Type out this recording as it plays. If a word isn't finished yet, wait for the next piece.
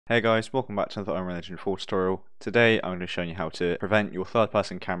Hey guys, welcome back to another Unreal Engine 4 tutorial. Today I'm going to be showing you how to prevent your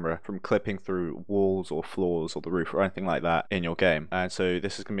third-person camera from clipping through walls or floors or the roof or anything like that in your game. And so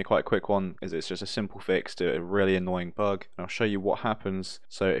this is going to be quite a quick one, as it's just a simple fix to a really annoying bug. And I'll show you what happens.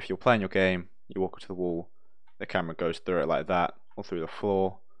 So if you're playing your game, you walk up to the wall, the camera goes through it like that, or through the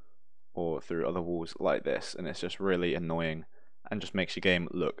floor, or through other walls like this, and it's just really annoying and just makes your game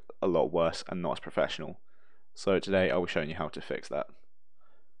look a lot worse and not as professional. So today I'll be showing you how to fix that,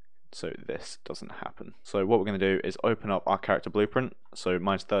 so this doesn't happen. So what we're going to do is open up our character blueprint. So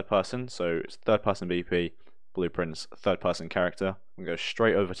mine's third person, so it's third person BP, blueprint's third person character. We go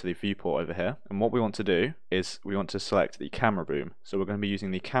straight over to the viewport over here, and what we want to do is we want to select the camera boom. So we're going to be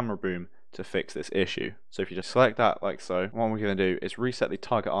using the camera boom to fix this issue. So if you just select that like so, what we're going to do is reset the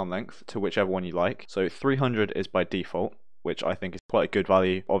target arm length to whichever one you like. So 300 is by default, which I think is quite a good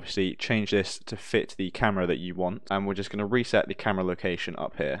value. Obviously change this to fit the camera that you want, and we're just going to reset the camera location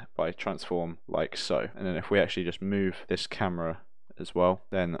up here by transform like so. And then if we actually just move this camera as well,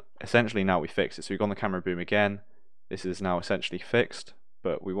 then essentially now we fix it. So we've got the camera boom again, this is now essentially fixed,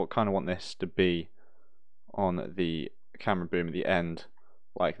 but we kind of want this to be on the camera boom at the end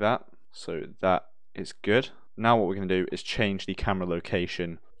like that. So that is good. Now what we're going to do is change the camera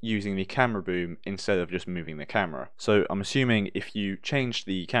location using the camera boom instead of just moving the camera. So I'm assuming if you changed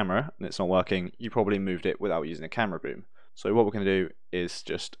the camera and it's not working, you probably moved it without using a camera boom. So what we're going to do is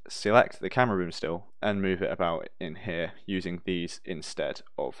just select the camera boom still and move it about in here using these instead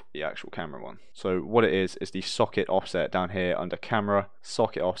of the actual camera one. So what it is the socket offset down here under camera,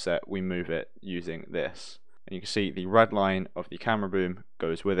 socket offset, we move it using this. And you can see the red line of the camera boom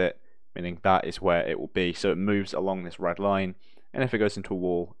goes with it, meaning that is where it will be. So it moves along this red line, and if it goes into a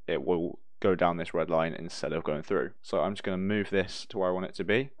wall, it will go down this red line instead of going through. So I'm just going to move this to where I want it to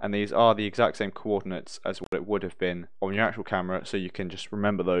be, and these are the exact same coordinates as what it would have been on your actual camera, so you can just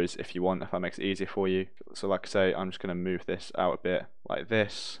remember those if you want, if that makes it easier for you. So like I say, I'm just going to move this out a bit like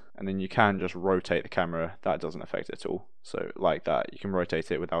this, and then you can just rotate the camera. That doesn't affect it at all. So like that, you can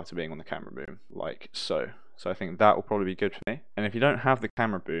rotate it without it being on the camera boom, like so. So I think that will probably be good for me. And if you don't have the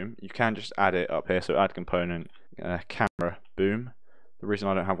camera boom, you can just add it up here. So add component, camera boom. The reason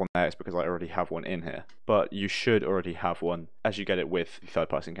I don't have one there is because I already have one in here. But you should already have one as you get it with the third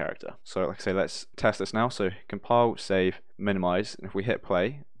person character. So like I say, let's test this now. So compile, save, minimize. And if we hit play,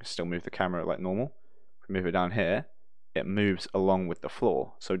 we can still move the camera like normal. If we move it down here, it moves along with the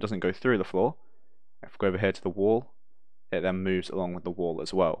floor. So it doesn't go through the floor. If we go over here to the wall, it then moves along with the wall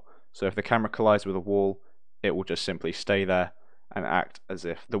as well. So if the camera collides with a wall, it will just simply stay there and act as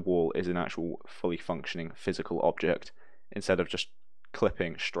if the wall is an actual fully functioning physical object instead of just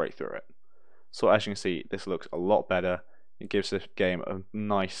clipping straight through it. So as you can see, this looks a lot better. It gives this game a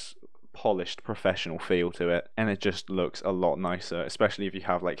nice polished professional feel to it, and it just looks a lot nicer, especially if you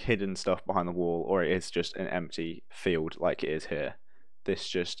have like hidden stuff behind the wall or it is just an empty field like it is here. This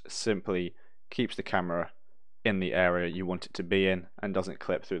just simply keeps the camera in the area you want it to be in and doesn't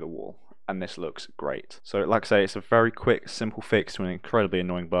clip through the wall. And this looks great. So like I say, it's a very quick, simple fix to an incredibly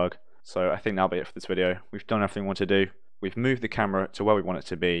annoying bug. So I think that'll be it for this video. We've done everything we want to do. We've moved the camera to where we want it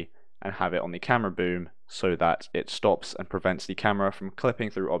to be and have it on the camera boom so that it stops and prevents the camera from clipping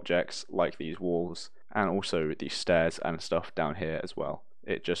through objects like these walls and also these stairs and stuff down here as well.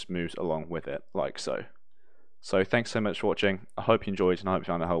 It just moves along with it like so. So thanks so much for watching. I hope you enjoyed and I hope you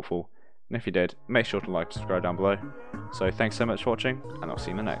found it helpful. And if you did, make sure to like and subscribe down below. So thanks so much for watching, and I'll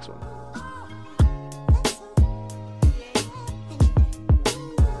see you in the next one.